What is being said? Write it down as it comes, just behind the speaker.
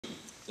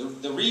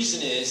The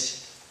reason is,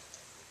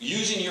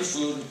 using your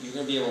food, you're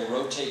going to be able to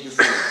rotate your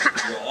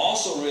food. You'll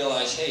also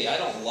realize, hey, I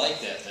don't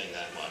like that thing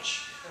that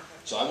much,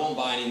 so I won't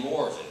buy any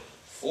more of it.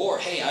 Or,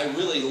 hey, I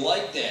really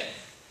like that.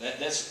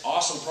 That's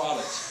awesome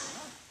product.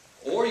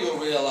 Or you'll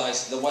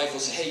realize, the wife will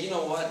say, hey, you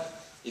know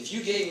what? If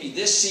you gave me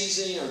this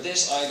seasoning or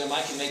this item,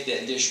 I can make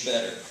that dish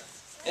better.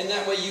 And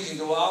that way you can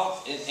go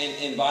out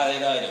and buy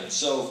that item.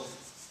 So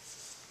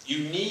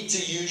you need to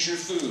use your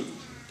food.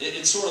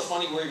 It's sort of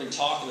funny we're even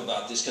talking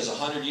about this, because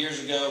 100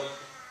 years ago,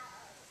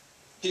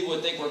 people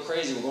would think we're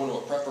crazy. We're going to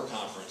a prepper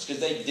conference,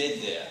 because they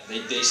did that.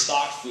 They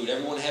stocked food.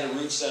 Everyone had a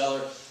root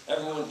cellar.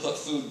 Everyone put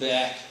food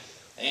back,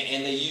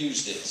 and they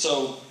used it.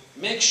 So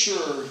make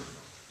sure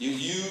you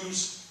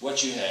use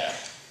what you have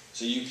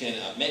so you can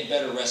make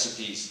better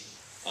recipes.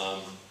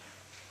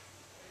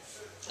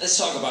 Let's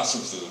talk about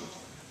some food.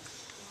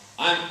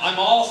 I'm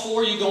all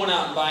for you going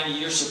out and buying a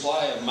year's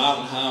supply of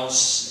Mountain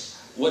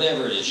House,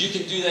 whatever it is. You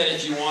can do that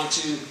if you want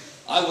to.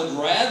 I would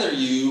rather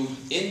you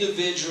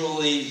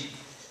individually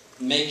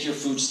make your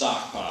food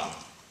stockpile.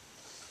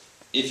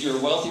 If you're a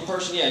wealthy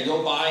person, yeah,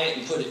 go buy it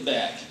and put it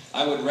back.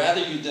 I would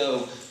rather you,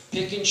 though,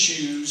 pick and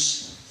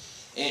choose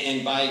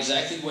and buy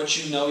exactly what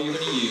you know you're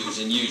going to use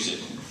and use it.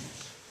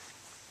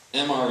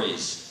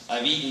 MREs.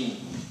 I've eaten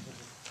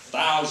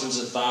thousands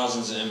and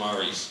thousands of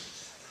MREs.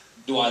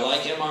 Do I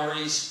like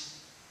MREs?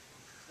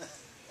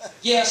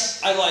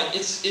 Yes, I like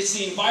it. It's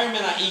the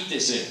environment I eat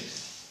this in.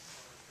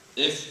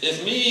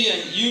 If me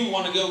and you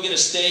want to go get a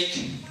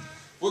steak,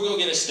 we'll go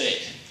get a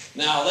steak.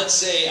 Now, let's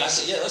say, I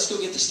say, yeah, let's go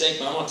get the steak,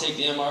 but I want to take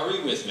the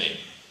MRE with me.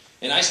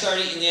 And I start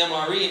eating the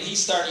MRE, and he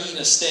starts eating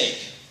a steak.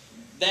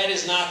 That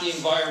is not the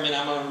environment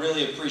I'm going to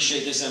really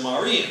appreciate this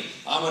MRE in.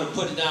 I'm going to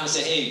put it down and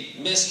say,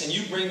 hey, miss, can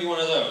you bring me one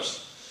of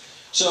those?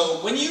 So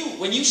when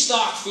you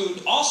stock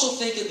food, also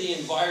think of the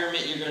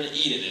environment you're going to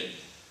eat it in.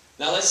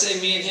 Now, let's say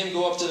me and him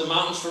go up to the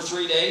mountains for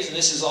 3 days, and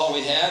this is all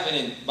we have, and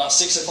then about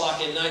 6 o'clock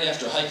at night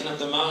after hiking up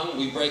the mountain,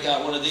 we break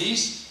out one of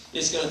these.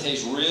 It's going to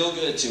taste real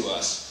good to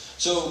us.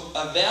 So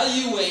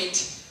evaluate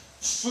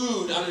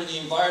food under the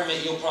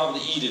environment you'll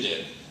probably eat it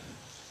in.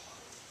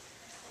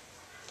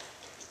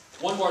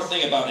 One more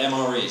thing about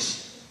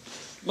MREs.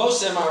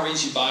 Most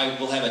MREs you buy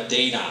will have a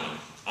date on them,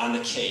 on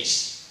the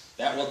case.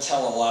 That will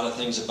tell a lot of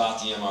things about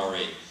the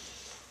MRE.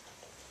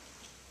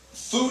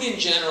 Food in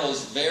general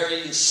is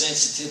very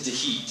sensitive to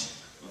heat.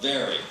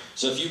 Very.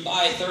 So if you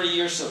buy a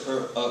year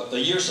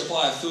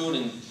supply of food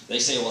and they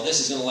say, well,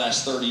 this is going to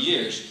last 30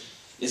 years,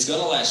 it's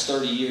going to last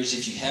 30 years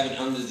if you have it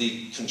under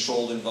the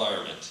controlled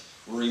environment.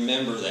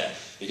 Remember that.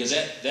 Because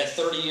that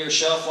 30-year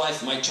shelf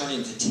life might turn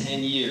into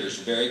 10 years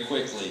very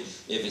quickly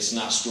if it's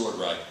not stored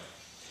right.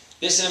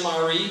 This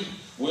MRE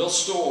will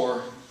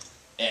store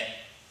at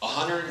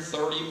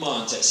 130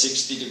 months at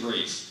 60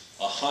 degrees.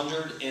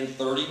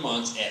 130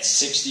 months at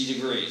 60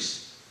 degrees.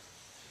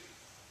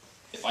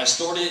 If I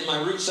stored it in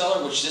my root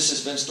cellar, which this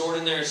has been stored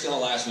in there, it's going to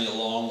last me a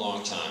long,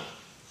 long time.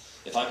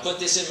 If I put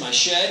this in my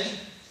shed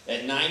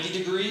at 90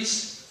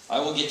 degrees, I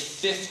will get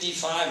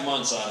 55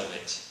 months out of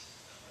it.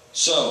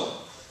 So,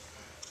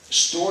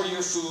 store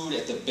your food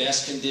at the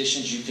best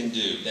conditions you can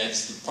do.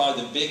 That's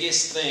probably the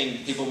biggest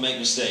thing people make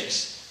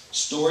mistakes.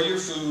 Store your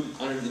food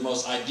under the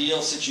most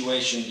ideal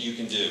situation you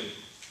can do.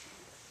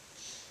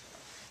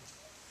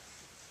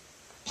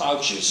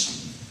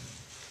 Pouches.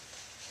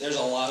 There's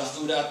a lot of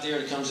food out there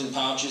that comes in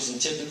pouches, and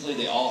typically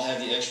they all have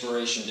the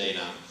expiration date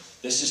on.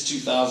 This is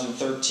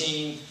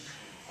 2013.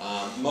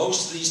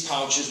 Most of these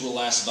pouches will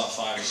last about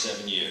 5 or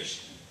 7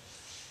 years.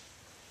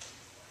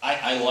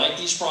 I like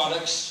these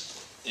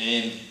products,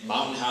 and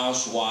Mountain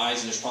House, Wise,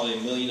 and there's probably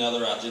a million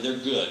other out there. They're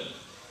good.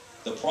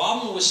 The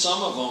problem with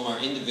some of them are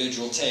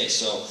individual tastes.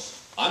 So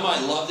I might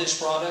love this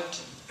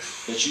product,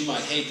 but you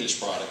might hate this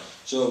product.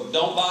 So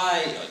don't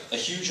buy a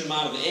huge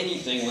amount of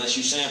anything unless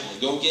you sample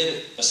it. Go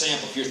get a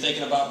sample. If you're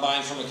thinking about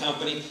buying from a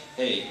company,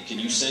 hey, can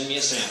you send me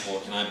a sample,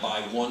 or can I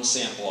buy one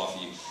sample off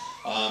of you?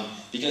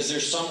 Because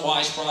there's some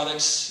Wise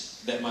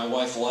products that my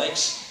wife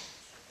likes,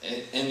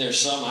 and there's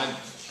some I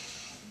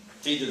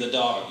feed to the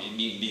dog.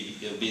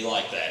 It'll be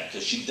like that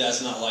because she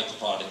does not like the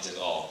product at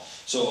all.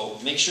 So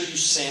make sure you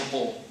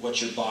sample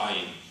what you're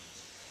buying.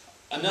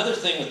 Another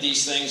thing with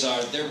these things are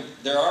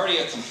they're already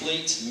a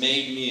complete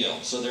made meal.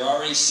 So they're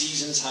already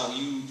seasoned how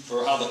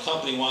the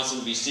company wants them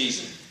to be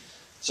seasoned.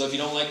 So if you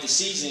don't like the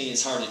seasoning,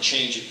 it's hard to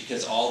change it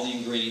because all the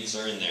ingredients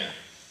are in there.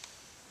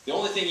 The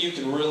only thing you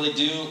can really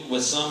do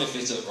with some, if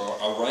it's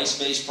a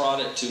rice-based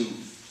product,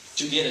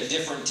 to get a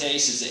different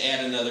taste is to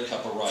add another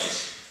cup of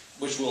rice,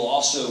 which will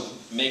also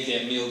make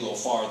that meal go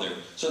farther.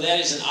 So that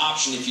is an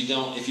option if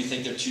you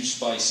think they're too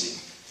spicy.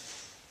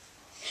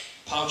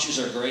 Pouches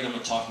are great. I'm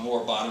going to talk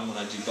more about them when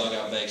I do bug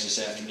out bags this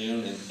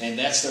afternoon, and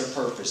that's their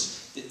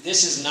purpose.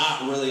 This is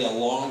not really a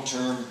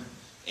long-term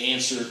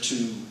answer to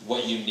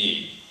what you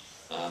need.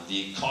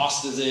 The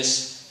cost of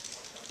this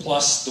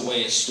plus the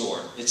way it's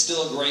stored. It's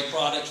still a great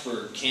product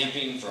for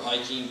camping, for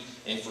hiking,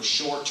 and for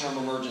short-term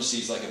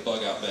emergencies like a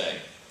bug out bag.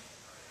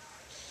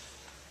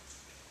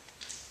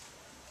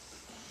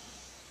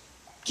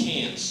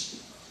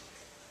 Cans.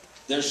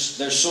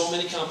 there's so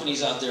many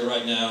companies out there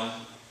right now,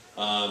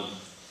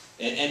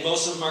 and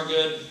most of them are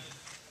good.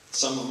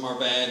 Some of them are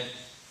bad.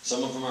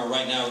 Some of them are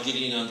right now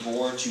getting on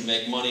board to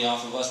make money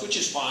off of us, which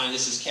is fine.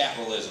 This is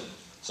capitalism,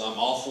 so I'm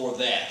all for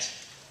that.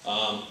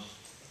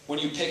 When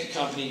you pick a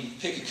company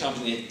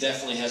that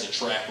definitely has a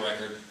track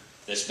record,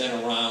 that's been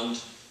around,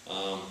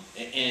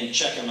 and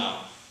check them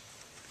out.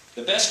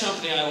 The best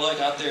company I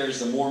like out there is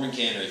the Mormon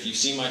Cannery. If you've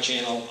seen my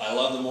channel, I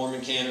love the Mormon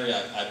Cannery.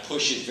 I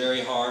push it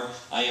very hard.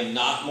 I am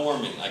not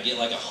Mormon. I get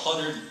like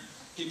 100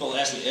 people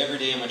ask me every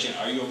day on my channel,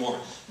 are you a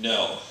Mormon?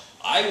 No.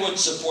 I would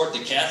support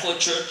the Catholic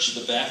Church,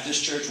 the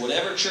Baptist Church,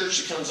 whatever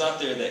church that comes out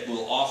there that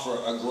will offer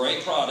a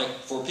great product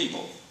for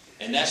people.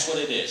 And that's what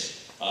it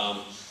is.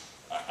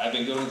 I've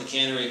been going to the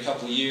cannery a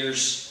couple of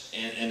years,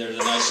 and they're the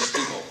nicest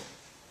people.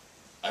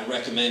 I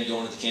recommend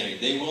going to the cannery.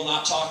 They will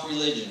not talk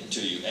religion to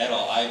you at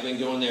all. I've been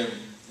going there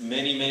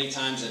many, many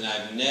times, and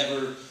I've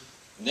never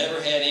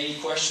had any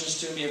questions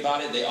to me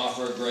about it. They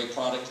offer a great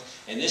product.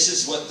 And this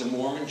is what the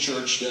Mormon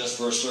Church does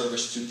for a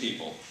service to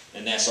people.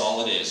 And that's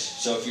all it is.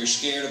 So if you're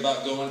scared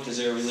about going because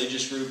they're a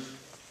religious group,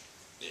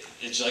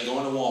 it's like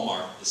going to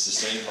Walmart. It's the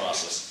same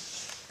process.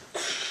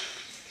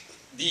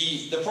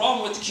 The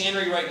problem with the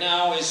cannery right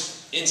now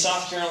is in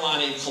South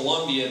Carolina, in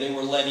Columbia, they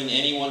were letting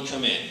anyone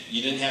come in.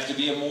 You didn't have to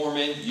be a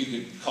Mormon. You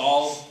could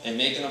call and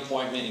make an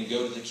appointment and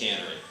go to the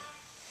cannery.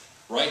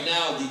 Right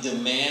now, the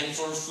demand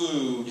for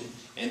food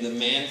and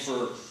demand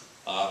for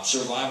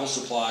survival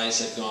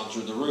supplies have gone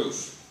through the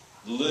roof.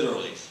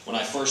 Literally. When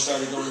I first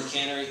started going to the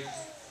cannery,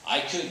 I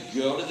could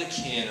go to the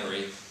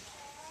cannery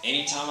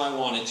anytime I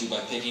wanted to by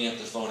picking up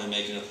the phone and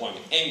making an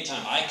appointment.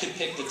 Anytime. I could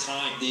pick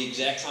the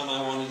exact time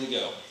I wanted to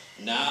go.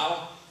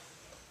 Now,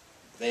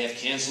 they have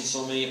canceled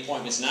so many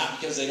appointments, not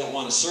because they don't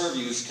want to serve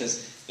you, it's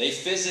because they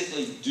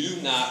physically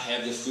do not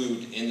have the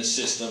food in the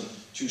system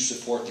to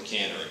support the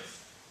cannery.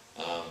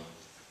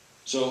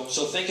 So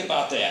think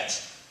about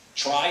that.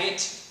 Try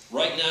it.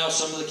 Right now,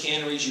 some of the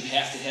canneries, you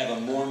have to have a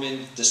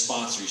Mormon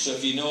dispensary. So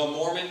if you know a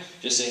Mormon,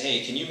 just say,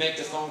 hey, can you make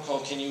the phone call?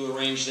 Can you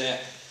arrange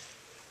that?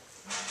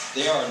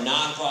 They are a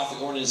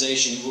non-profit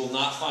organization. You will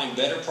not find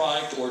better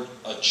product or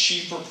a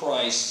cheaper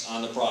price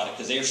on the product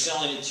because they are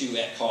selling it to you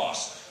at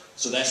cost.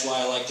 So that's why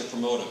I like to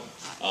promote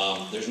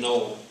them. There's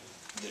no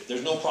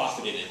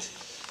profit in it.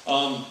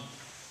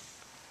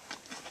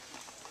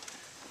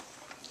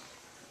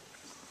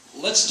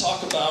 Let's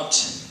talk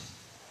about...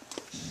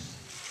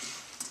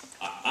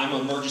 I'm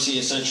an Emergency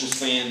Essentials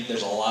fan.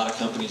 There's a lot of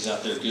companies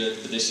out there good,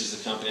 but this is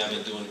the company I've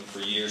been doing for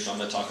years, so I'm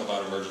going to talk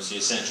about Emergency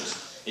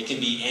Essentials. It can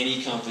be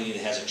any company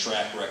that has a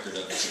track record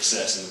of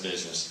success in the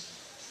business.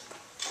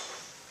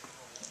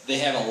 They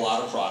have a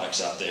lot of products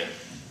out there.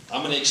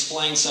 I'm going to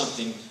explain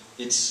something.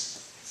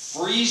 It's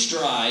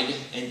freeze-dried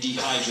and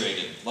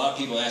dehydrated. A lot of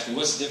people ask me,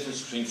 what's the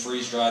difference between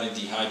freeze-dried and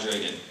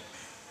dehydrated?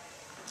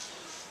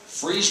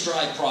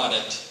 Freeze-dried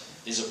product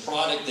is a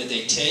product that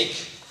they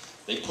take,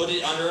 they put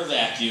it under a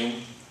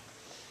vacuum,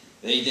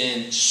 they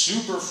then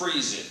super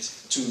freeze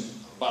it to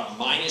about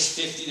minus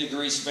 50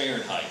 degrees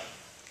Fahrenheit.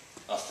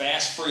 A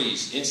fast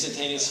freeze,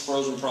 instantaneous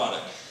frozen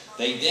product.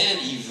 They then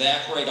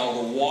evaporate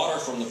all the water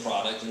from the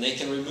product, and they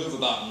can remove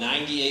about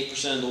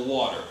 98% of the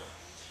water.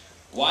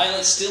 While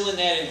it's still in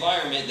that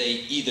environment,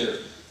 they either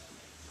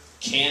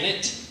can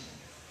it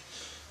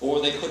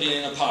or they put it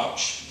in a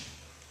pouch.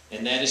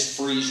 And that is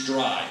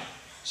freeze-dried.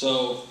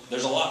 So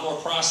there's a lot more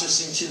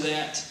processing to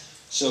that.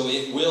 So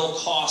it will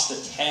cost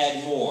a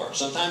tad more.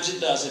 Sometimes it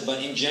doesn't,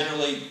 but in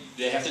generally,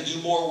 they have to do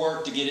more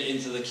work to get it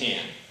into the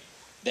can.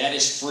 That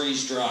is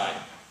freeze-dried.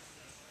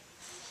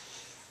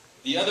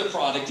 The other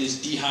product is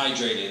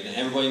dehydrated, and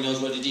everybody knows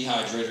what a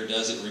dehydrator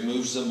does. It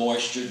removes the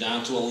moisture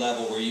down to a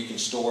level where you can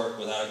store it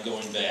without it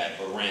going bad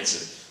or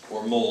rancid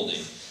or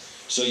molding.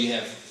 So you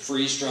have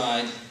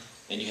freeze-dried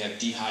and you have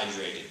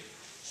dehydrated.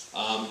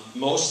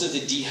 Most of the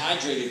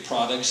dehydrated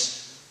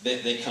products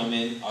that they come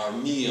in are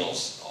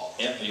meals.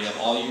 You have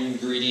all your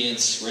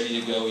ingredients ready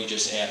to go. You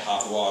just add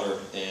hot water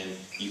and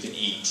you can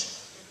eat.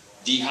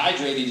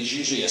 Dehydrated is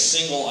usually a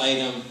single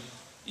item,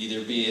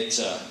 either be it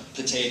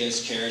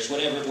potatoes, carrots,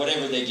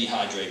 whatever they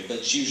dehydrate, but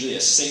it's usually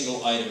a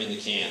single item in the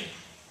can.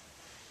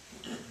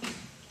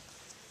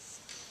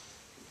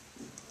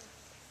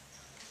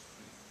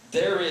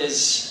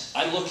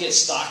 I look at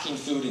stocking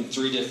food in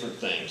three different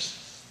things.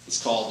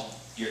 It's called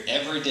your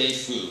everyday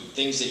food,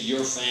 things that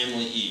your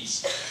family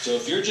eats. So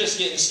if you're just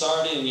getting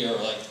started and you're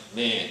like,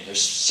 man,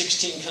 there's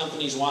 16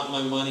 companies wanting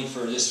my money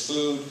for this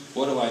food,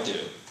 what do I do?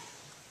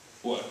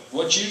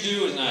 What you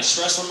do, and I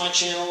stress on my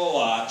channel a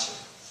lot,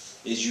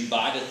 is you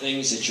buy the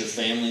things that your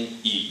family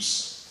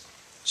eats.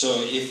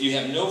 So if you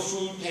have no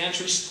food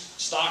pantry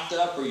stocked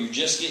up or you're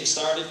just getting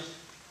started,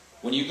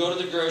 when you go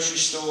to the grocery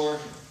store,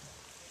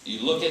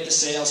 you look at the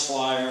sales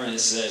flyer and it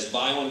says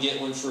buy one, get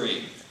one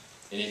free.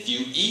 And if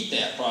you eat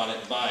that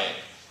product, buy it.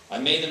 I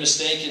made the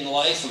mistake in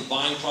life of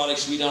buying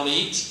products we don't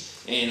eat,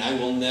 and I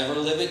will never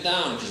live it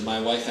down because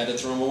my wife had to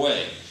throw them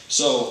away.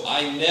 So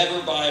I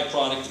never buy a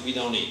product that we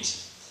don't eat.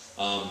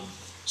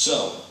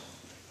 So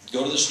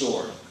go to the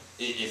store.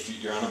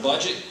 If you're on a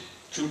budget,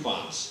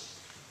 coupons.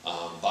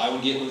 Buy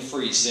one, get one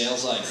free,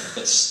 sales item.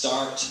 But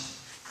start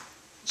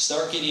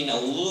getting a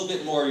little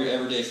bit more of your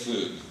everyday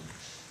food.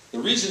 The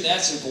reason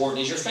that's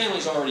important is your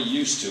family's already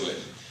used to it.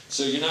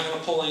 So you're not going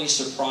to pull any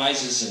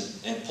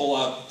surprises and pull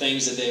out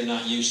things that they're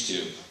not used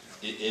to.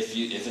 If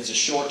it's a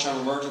short-term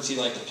emergency,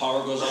 like the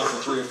power goes off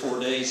for 3 or 4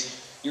 days,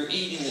 you're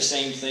eating the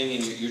same thing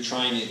and you're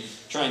trying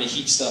to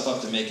heat stuff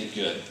up to make it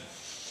good.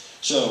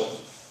 So,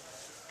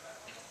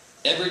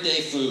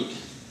 everyday food.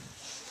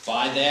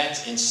 Buy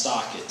that and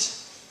stock it.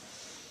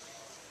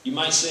 You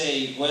might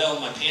say, well,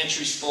 my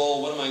pantry's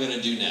full, what am I going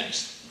to do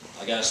next?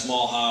 I got a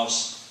small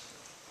house.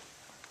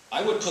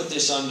 I would put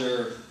this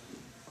under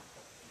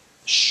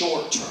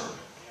short term.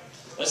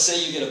 Let's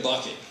say you get a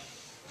bucket.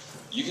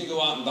 You can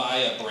go out and buy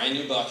a brand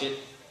new bucket,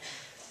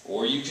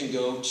 or you can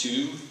go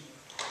to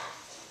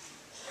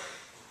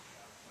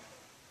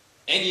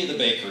any of the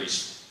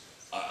bakeries.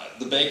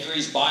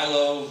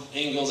 Bilo,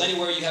 Ingles,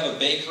 anywhere you have a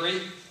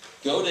bakery,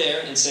 go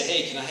there and say,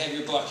 hey, can I have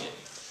your bucket?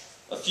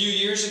 A few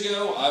years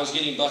ago, I was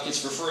getting buckets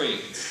for free.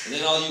 And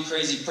then all you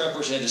crazy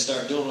preppers had to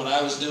start doing what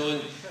I was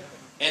doing.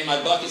 And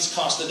my buckets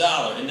cost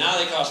 $1. And now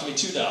they cost me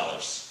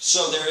 $2.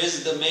 So there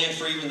is a demand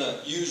for even the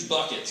used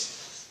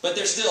buckets. But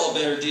they're still a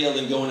better deal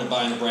than going and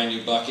buying a brand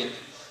new bucket.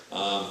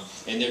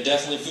 And they're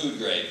definitely food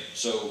grade.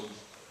 So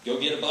go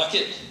get a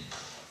bucket.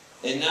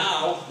 And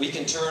now we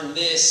can turn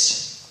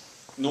this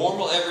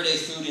normal everyday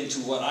food into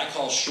what I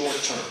call short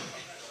term.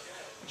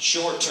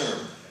 Short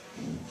term.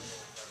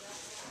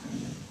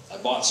 I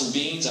bought some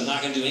beans. I'm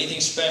not going to do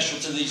anything special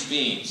to these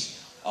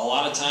beans. A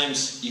lot of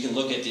times you can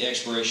look at the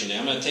expiration date.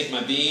 I'm going to take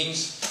my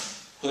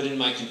beans, put it in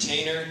my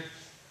container.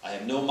 I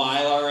have no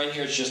Mylar in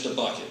here. It's just a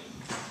bucket.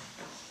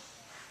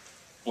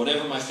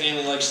 Whatever my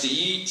family likes to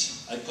eat,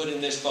 I put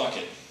in this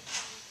bucket.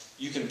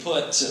 You can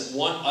put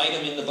one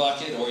item in the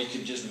bucket, or you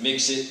can just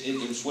mix it.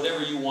 It's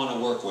whatever you want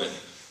to work with.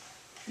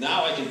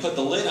 Now I can put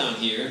the lid on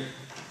here,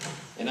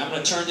 and I'm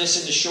going to turn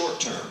this into short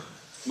term.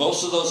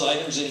 Most of those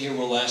items in here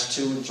will last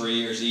 2 and 3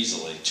 years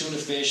easily. Tuna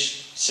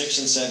fish, 6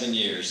 and 7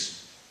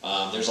 years.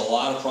 There's a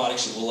lot of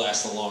products that will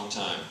last a long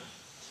time.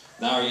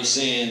 Now are you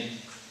saying,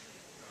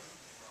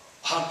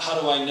 how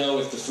do I know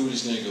if the food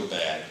is going to go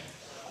bad?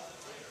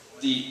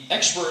 The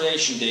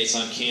expiration dates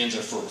on cans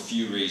are for a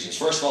few reasons.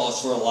 First of all,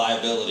 it's for a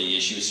liability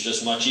issue. It's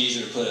just much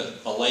easier to put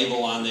a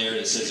label on there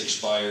that says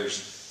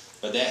expires,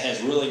 but that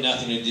has really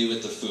nothing to do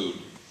with the food.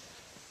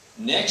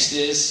 Next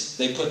is,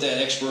 they put that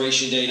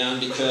expiration date on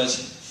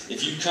because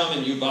if you come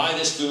and you buy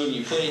this food and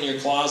you put it in your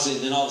closet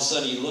and then all of a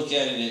sudden you look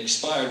at it and it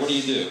expired, what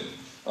do?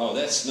 Oh,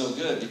 that's no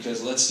good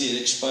because let's see,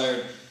 it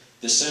expired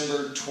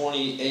December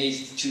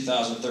 28th,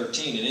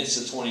 2013 and it's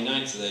the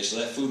 29th today, so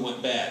that food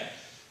went bad.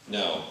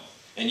 No.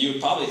 And you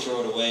would probably throw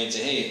it away and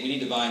say, hey, we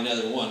need to buy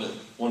another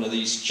one of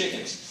these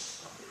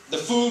chickens. The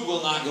food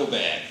will not go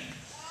bad.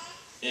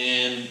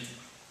 And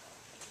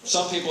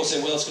some people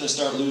say, well, it's going to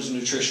start losing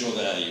nutritional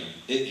value.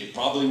 It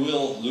probably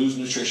will lose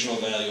nutritional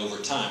value over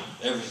time.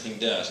 Everything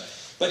does.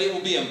 But it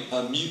will be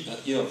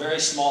a very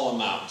small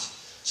amount.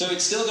 So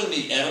it's still going to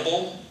be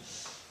edible.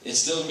 It's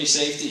still going to be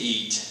safe to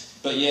eat.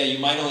 But yeah, you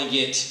might only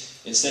get,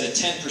 instead of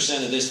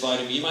 10% of this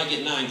vitamin, you might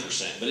get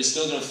 9%. But it's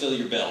still going to fill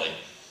your belly.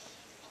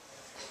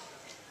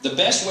 The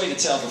best way to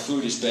tell if a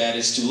food is bad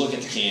is to look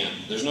at the can.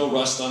 There's no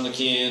rust on the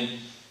can.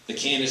 The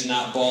can is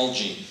not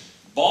bulging.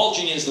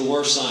 Bulging is the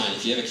worst sign.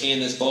 If you have a can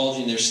that's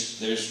bulging, there's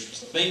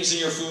things in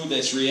your food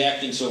that's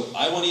reacting, so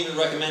I won't even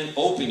recommend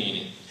opening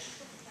it.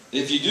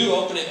 If you do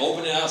open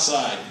it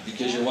outside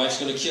because your wife's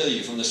going to kill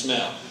you from the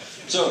smell.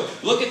 So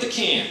look at the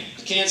can.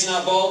 The can's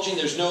not bulging,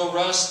 there's no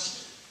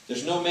rust,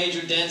 there's no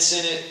major dents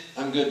in it,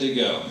 I'm good to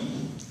go.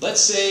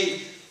 Let's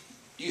say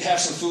you have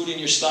some food in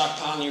your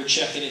stockpile and you're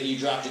checking it and you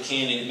drop the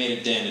can and it made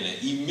a dent in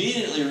it.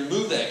 Immediately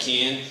remove that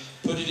can,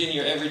 put it in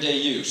your everyday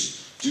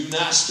use. Do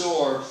not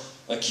store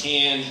a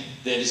can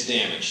that is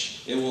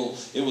damaged. It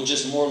will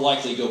just more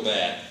likely go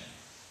bad.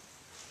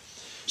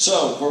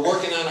 So we're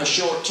working on our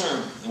short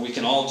term, and we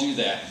can all do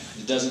that.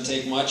 It doesn't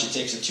take much. It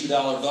takes a $2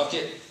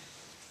 bucket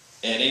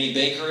at any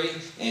bakery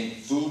and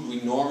food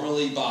we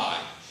normally buy.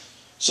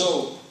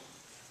 So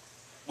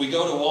we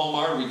go to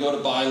Walmart, we go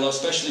to Bilo,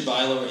 especially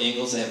Bilo or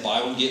Ingles, they have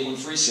buy one, get one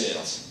free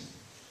sales.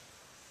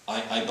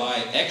 I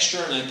buy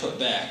extra and I put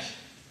back.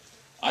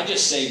 I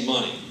just save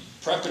money.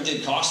 Prepping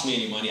didn't cost me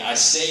any money. I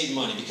saved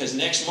money because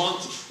next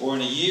month or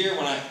in a year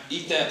when I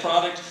eat that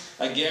product,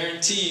 I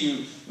guarantee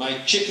you my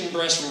chicken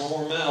breast from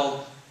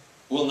Hormel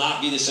will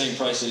not be the same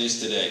price it is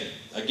today.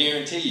 I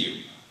guarantee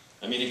you.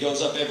 I mean, it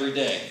goes up every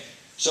day.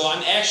 So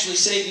I'm actually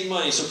saving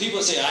money. So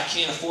people say, I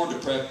can't afford to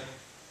prep.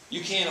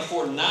 You can't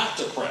afford not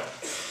to prep.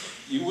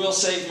 You will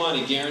save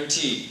money,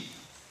 guaranteed.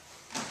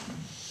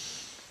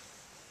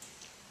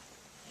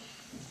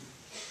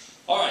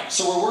 All right,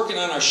 so we're working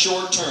on our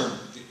short term.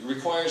 It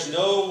requires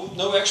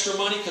no extra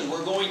money because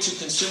we're going to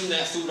consume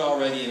that food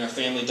already in our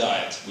family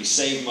diet. We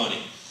save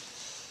money.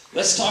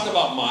 Let's talk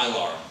about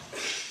Mylar.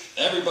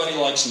 Everybody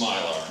likes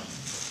Mylar.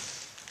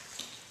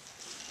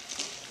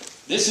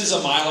 This is a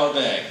Mylar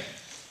bag.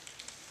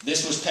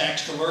 This was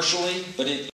packed commercially, but it